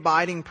the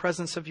abiding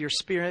presence of your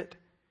Spirit,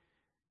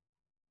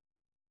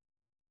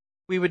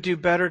 we would do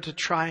better to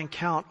try and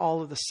count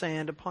all of the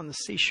sand upon the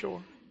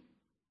seashore.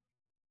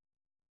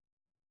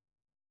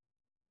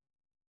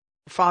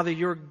 Father,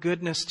 your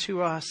goodness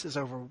to us is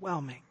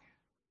overwhelming.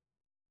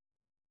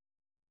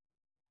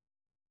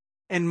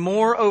 And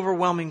more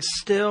overwhelming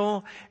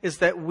still is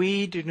that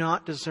we do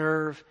not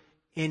deserve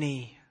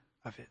any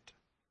of it.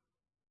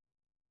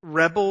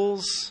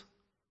 Rebels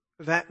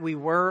that we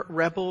were,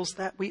 rebels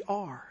that we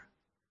are.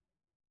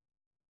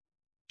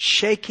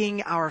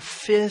 Shaking our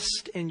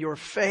fist in your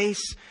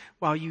face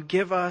while you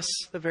give us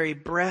the very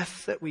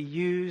breath that we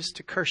use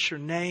to curse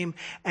your name,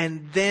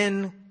 and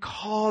then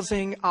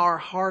causing our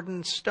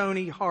hardened,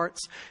 stony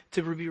hearts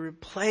to be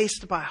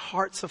replaced by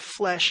hearts of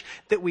flesh,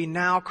 that we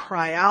now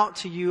cry out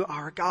to you,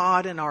 our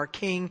God and our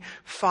King.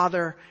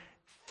 Father,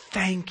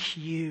 thank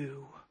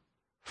you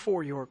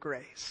for your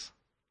grace.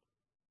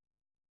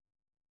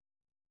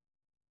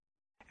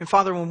 And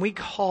Father, when we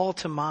call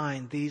to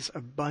mind these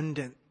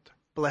abundant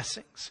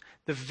blessings,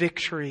 the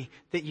victory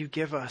that you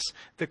give us,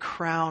 the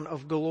crown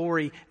of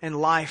glory and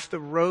life, the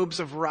robes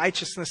of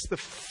righteousness, the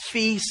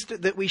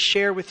feast that we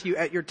share with you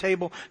at your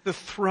table, the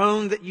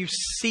throne that you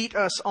seat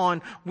us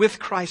on with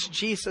Christ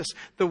Jesus,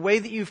 the way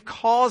that you've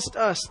caused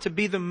us to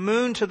be the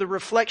moon to the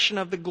reflection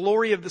of the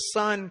glory of the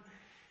sun,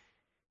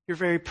 your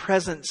very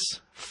presence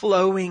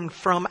flowing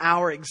from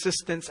our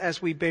existence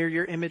as we bear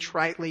your image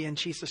rightly in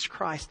Jesus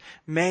Christ.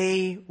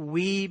 May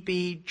we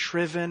be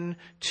driven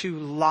to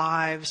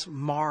lives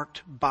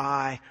marked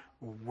by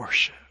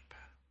worship.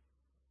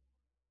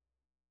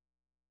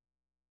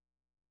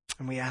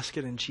 And we ask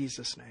it in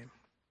Jesus' name.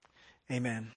 Amen.